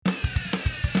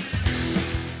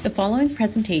The following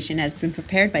presentation has been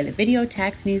prepared by the Video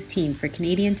Tax News team for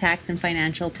Canadian tax and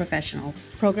financial professionals.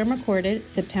 Program recorded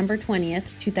September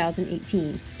 20th,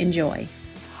 2018. Enjoy.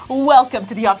 Welcome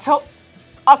to the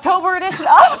October edition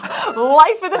of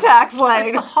Life in the Tax Lane.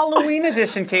 It's the Halloween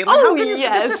edition, Caitlin. Oh,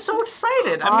 This is so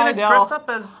excited. I'm going to dress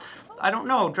up as, I don't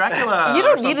know, Dracula. You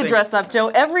don't need to dress up, Joe.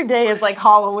 Every day is like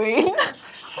Halloween.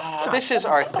 This is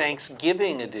our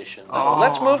Thanksgiving edition. So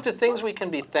let's move to things we can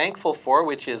be thankful for,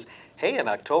 which is, hey, in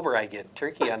October I get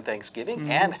turkey on Thanksgiving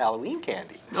and Halloween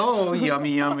candy. Oh,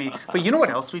 yummy, yummy. But you know what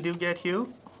else we do get,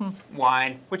 Hugh?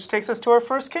 Wine, which takes us to our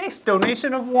first case,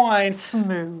 donation of wine.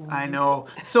 Smooth. I know.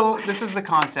 So this is the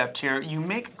concept here. You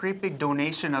make a great big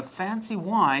donation of fancy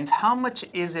wines. How much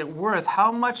is it worth?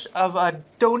 How much of a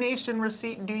donation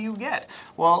receipt do you get?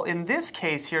 Well, in this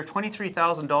case here,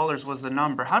 $23,000 was the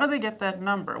number. How do they get that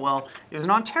number? Well, it was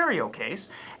an Ontario case,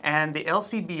 and the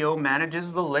LCBO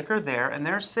manages the liquor there, and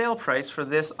their sale price for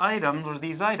this item, or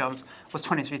these items, was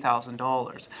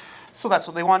 $23,000. So that's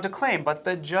what they wanted to claim, but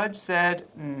the judge said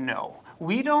no.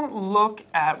 We don't look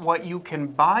at what you can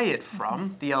buy it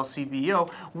from, the LCBO.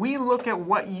 We look at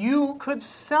what you could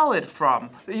sell it from,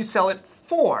 that you sell it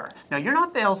for. Now, you're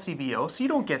not the LCBO, so you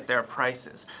don't get their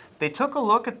prices. They took a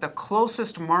look at the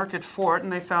closest market for it,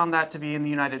 and they found that to be in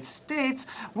the United States,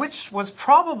 which was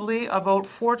probably about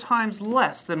 4 times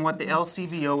less than what the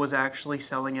LCBO was actually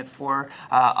selling it for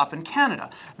up in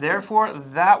Canada. Therefore,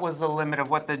 that was the limit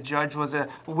of what the judge was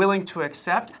willing to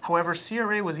accept. However,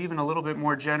 CRA was even a little bit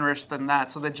more generous than that.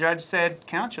 So the judge said,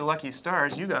 count your lucky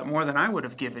stars, you got more than I would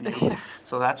have given you.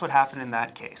 So that's what happened in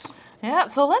that case. Yeah,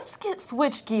 so let's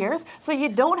switch gears. So you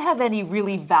don't have any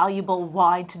really valuable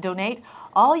wine to donate.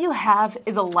 All you have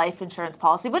is a life insurance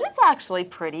policy, but it's actually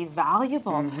pretty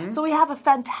valuable. So we have a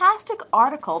fantastic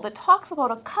article that talks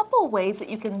about a couple ways that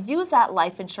you can use that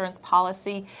life insurance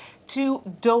policy to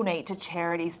donate to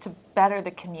charities to better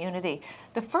the community.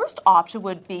 The first option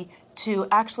would be to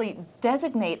actually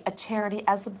designate a charity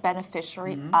as the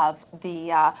beneficiary of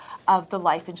the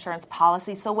life insurance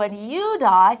policy. So when you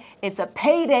die, it's a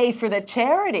payday for the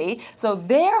charity. So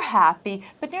they're happy,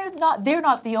 but they're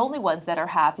not the only ones that are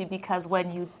happy, because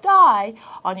when you die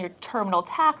on your terminal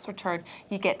tax return,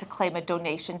 you get to claim a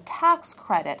donation tax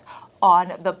credit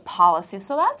on the policy.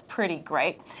 So that's pretty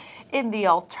great. In the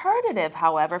alternative,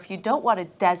 however, if you don't want to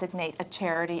designate a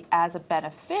charity as a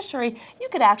beneficiary, you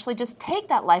could actually just take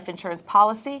that life insurance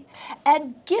policy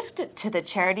and gift it to the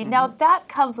charity. Now, that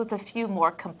comes with a few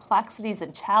more complexities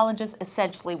and challenges.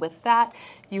 Essentially, with that,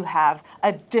 you have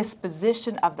a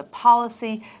disposition of the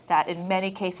policy that in many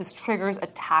cases triggers a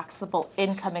taxable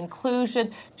income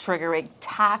inclusion, triggering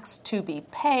tax to be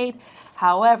paid.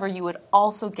 However, you would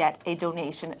also get a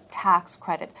donation tax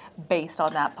credit based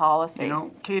on that policy. You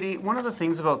know, Katie, one of the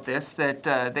things about this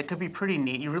that could be pretty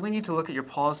neat, you really need to look at your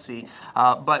policy,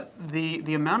 but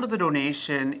the amount of the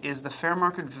donation is the fair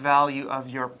market value of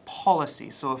your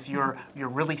policy. So if you're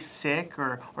really sick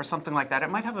or something like that, it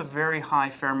might have a very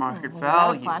high fair market value. Is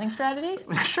that a planning strategy?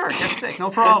 Sure, get sick, no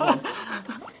problem.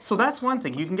 So that's one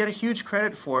thing. You can get a huge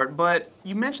credit for it, but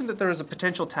you mentioned that there is a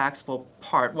potential taxable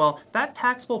part. Well, that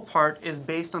taxable part is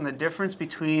based on the difference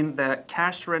between the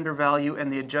cash surrender value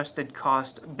and the adjusted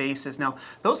cost basis. Now,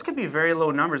 those could be very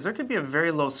low numbers. There could be a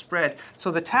very low spread,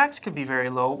 so the tax could be very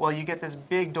low while you get this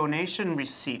big donation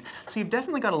receipt. So you've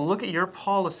definitely got to look at your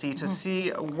policy to see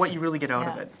what you really get out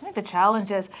of it. I think the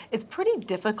challenge is it's pretty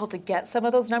difficult to get some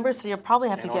of those numbers, so you'll probably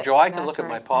have to get... Joe, I can look at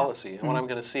my policy, and what I'm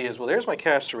going to see is, well, there's my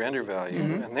cash surrender value,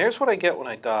 and there's what I get when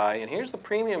I die, and here's the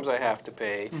premiums I have to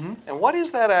pay, and what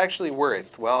is that actually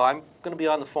worth? Well, I'm going to be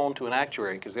on the phone to an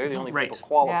actuary, because they're the only people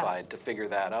qualified to figure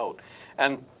that out.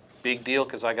 And big deal,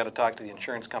 because I got to talk to the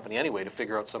insurance company anyway to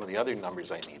figure out some of the other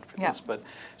numbers I need for this. But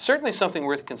certainly something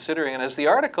worth considering. And as the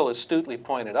article astutely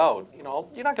pointed out, you know,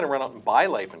 you're not going to run out and buy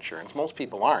life insurance. Most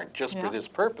people aren't, just for this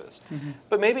purpose.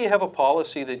 But maybe you have a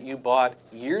policy that you bought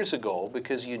years ago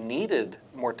because you needed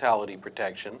mortality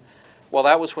protection. Well,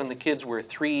 that was when the kids were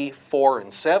 3, 4,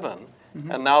 and 7,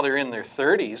 and now they're in their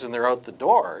 30s and they're out the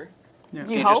door.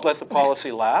 Do you just let the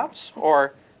policy lapse?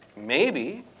 Or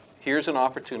maybe here's an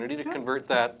opportunity to convert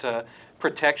that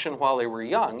protection while they were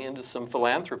young into some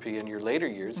philanthropy in your later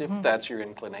years, if that's your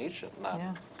inclination.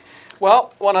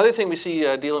 Well, one other thing we see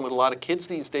dealing with a lot of kids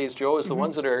these days, Joe, is the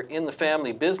ones that are in the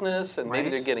family business, and maybe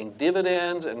they're getting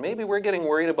dividends, and maybe we're getting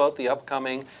worried about the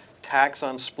upcoming tax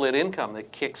on split income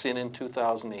that kicks in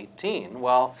 2018.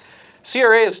 Well,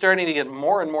 CRA is starting to get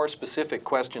more and more specific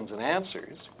questions and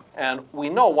answers. And we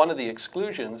know one of the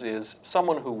exclusions is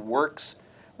someone who works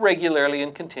regularly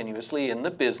and continuously in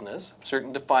the business,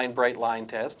 certain defined bright line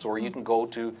tests, or you can go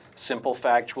to simple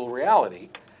factual reality,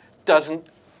 doesn't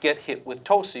get hit with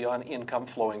TOSI on income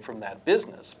flowing from that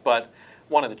business. But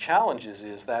one of the challenges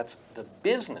is that's the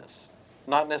business,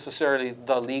 not necessarily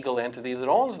the legal entity that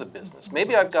owns the business.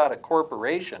 Maybe I've got a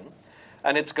corporation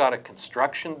and it's got a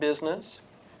construction business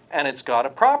and it's got a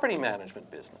property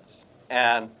management business.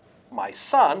 And my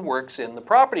son works in the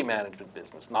property management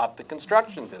business, not the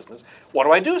construction business. What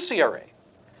do I do, CRA?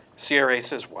 CRA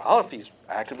says, well, if he's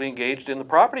actively engaged in the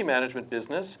property management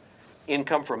business,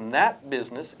 income from that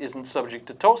business isn't subject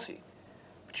to TOSI.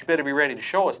 But you better be ready to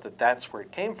show us that that's where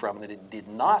it came from, that it did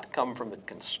not come from the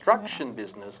construction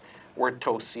business where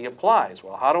TOSI applies.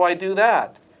 Well, how do I do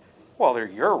that? Well, they're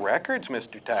your records,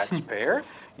 Mr. Taxpayer.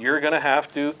 You're going to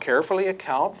have to carefully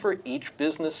account for each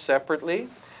business separately,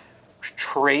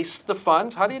 trace the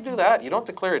funds. How do you do that? You don't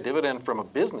declare a dividend from a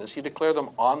business. You declare them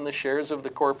on the shares of the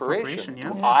corporation.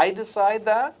 Yeah. Do I decide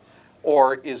that?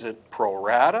 Or is it pro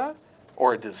rata?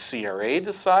 Or does CRA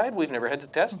decide? We've never had to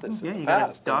test this in the You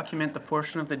past. got to document the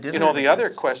portion of the dividend. You know, the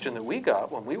other question that we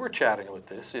got when we were chatting about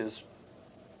this is,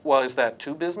 well, is that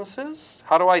two businesses?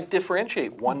 How do I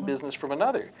differentiate one business from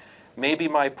another? Maybe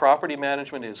my property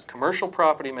management is commercial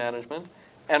property management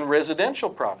and residential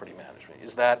property management.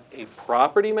 Is that a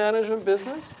property management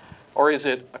business? Or is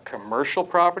it a commercial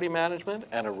property management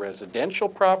and a residential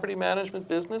property management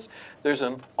business? There's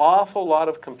an awful lot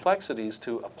of complexities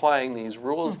to applying these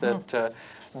rules that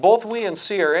both we and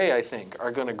CRA, I think, are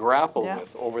going to grapple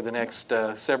with over the next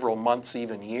several months,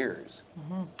 even years.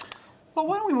 Well,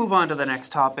 why don't we move on to the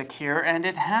next topic here, and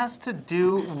it has to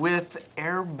do with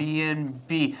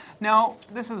Airbnb. Now,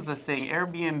 this is the thing.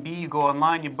 Airbnb, you go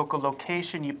online, you book a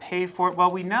location, you pay for it. Well,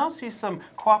 we now see some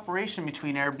cooperation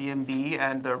between Airbnb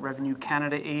and the Revenue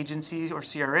Canada Agency, or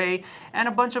CRA, and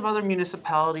a bunch of other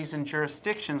municipalities and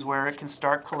jurisdictions where it can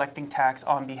start collecting tax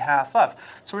on behalf of.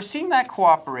 So we're seeing that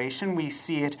cooperation. We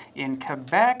see it in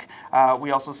Quebec.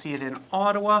 We also see it in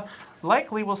Ottawa.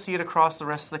 Likely we'll see it across the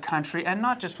rest of the country, and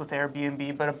not just with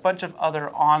Airbnb, but a bunch of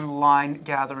other online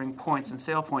gathering points and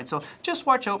sale points. So just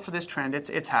watch out for this trend.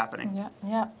 It's happening.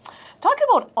 Yeah. Talking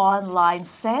about online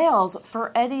sales,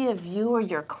 for any of you or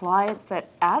your clients that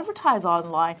advertise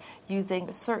online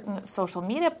using certain social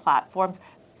media platforms,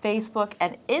 Facebook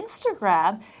and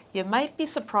Instagram, you might be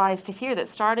surprised to hear that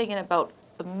starting in about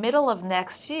the middle of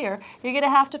next year, you're going to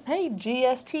have to pay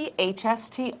GST,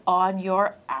 HST on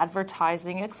your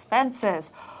advertising expenses.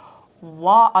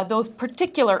 Why those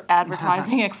particular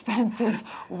advertising expenses?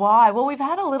 Why? Well, we've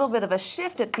had a little bit of a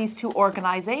shift at these two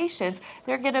organizations.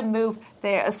 They're going to move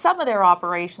some of their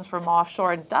operations from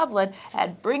offshore in Dublin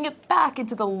and bring it back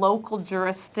into the local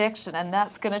jurisdiction, and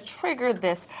that's going to trigger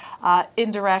this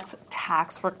indirect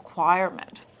tax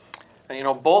requirement. And you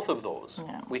know, both of those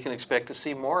we can expect to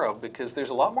see more of, because there's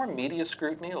a lot more media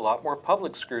scrutiny, a lot more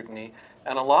public scrutiny,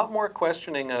 and a lot more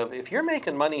questioning of, if you're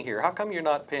making money here, how come you're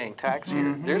not paying tax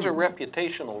here? There's a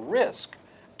reputational risk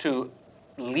to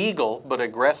legal but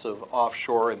aggressive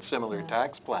offshore and similar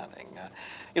tax planning.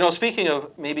 You know, speaking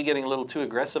of maybe getting a little too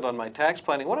aggressive on my tax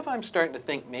planning, what if I'm starting to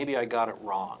think maybe I got it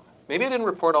wrong? Maybe I didn't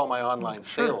report all my online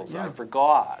sales. I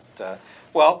forgot.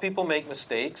 Well, people make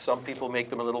mistakes. Some people make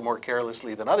them a little more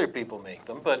carelessly than other people make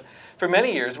them. But for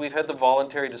many years, we've had the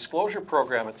voluntary disclosure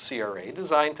program at CRA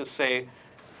designed to say,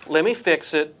 let me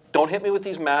fix it. Don't hit me with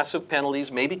these massive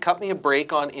penalties. Maybe cut me a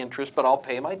break on interest, but I'll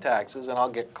pay my taxes and I'll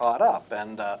get caught up.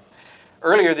 And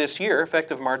earlier this year,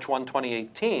 effective March 1,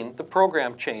 2018, the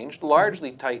program changed,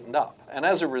 largely tightened up. And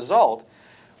as a result,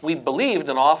 we believed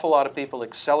an awful lot of people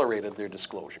accelerated their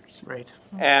disclosures. Right.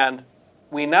 And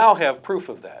we now have proof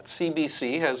of that.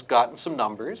 CBC has gotten some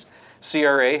numbers.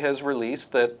 CRA has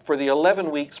released that for the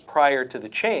 11 weeks prior to the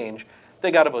change,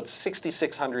 they got about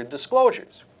 6,600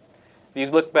 disclosures. If you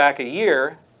look back a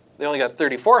year, they only got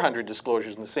 3,400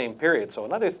 disclosures in the same period, so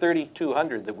another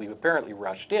 3,200 that we've apparently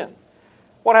rushed in.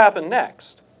 What happened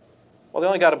next? Well, they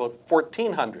only got about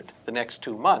 1,400 the next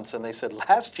 2 months, and they said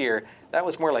last year that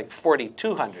was more like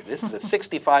 4,200. This is a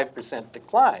 65%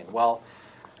 decline. Well,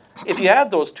 if you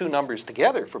add those two numbers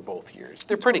together for both years,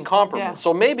 they're pretty comparable. Yeah.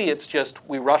 So maybe it's just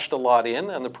we rushed a lot in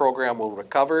and the program will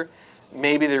recover.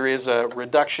 Maybe there is a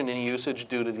reduction in usage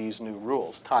due to these new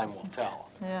rules. Time will tell.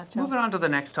 Yeah, Joe. Moving on to the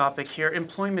next topic here,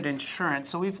 employment insurance.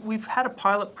 So we've had a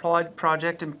pilot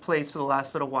project in place for the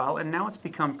last little while, and now it's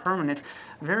become permanent.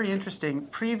 Very interesting.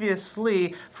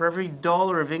 Previously, for every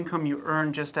dollar of income you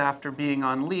earn just after being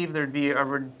on leave, there'd be a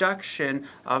reduction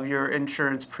of your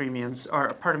insurance premiums,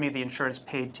 or pardon me, the insurance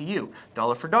paid to you,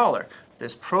 dollar for dollar.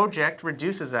 This project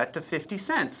reduces that to 50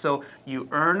 cents. So you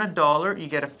earn $1, you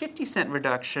get a 50-cent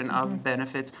reduction of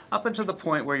benefits up until the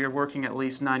point where you're working at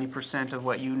least 90% of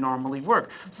what you normally work.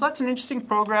 So that's an interesting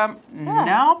program,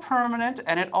 now permanent,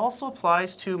 and it also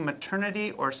applies to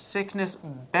maternity or sickness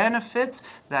benefits.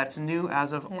 That's new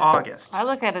as of August. I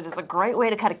look at it as a great way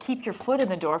to kind of keep your foot in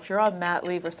the door if you're on mat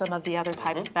leave or some of the other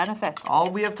types of benefits. All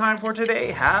we have time for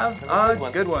today. Have a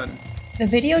good one. The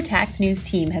Video Tax News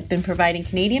team has been providing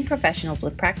Canadian professionals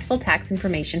with practical tax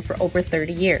information for over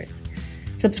 30 years.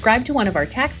 Subscribe to one of our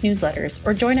tax newsletters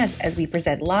or join us as we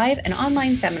present live and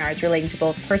online seminars relating to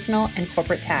both personal and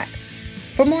corporate tax.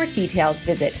 For more details,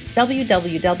 visit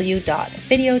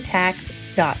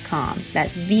www.videotax.com.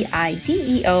 That's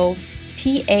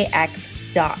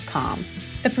videotax.com.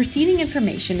 The preceding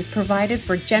information is provided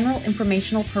for general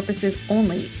informational purposes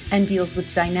only and deals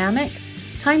with dynamic,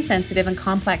 time-sensitive, and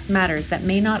complex matters that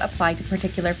may not apply to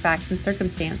particular facts and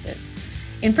circumstances.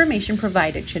 Information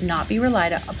provided should not be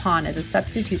relied upon as a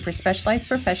substitute for specialized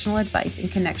professional advice in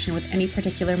connection with any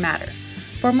particular matter.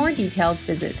 For more details,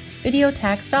 visit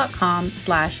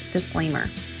videotax.com/disclaimer.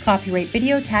 Copyright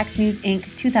Video Tax News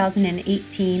Inc.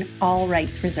 2018, all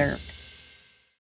rights reserved.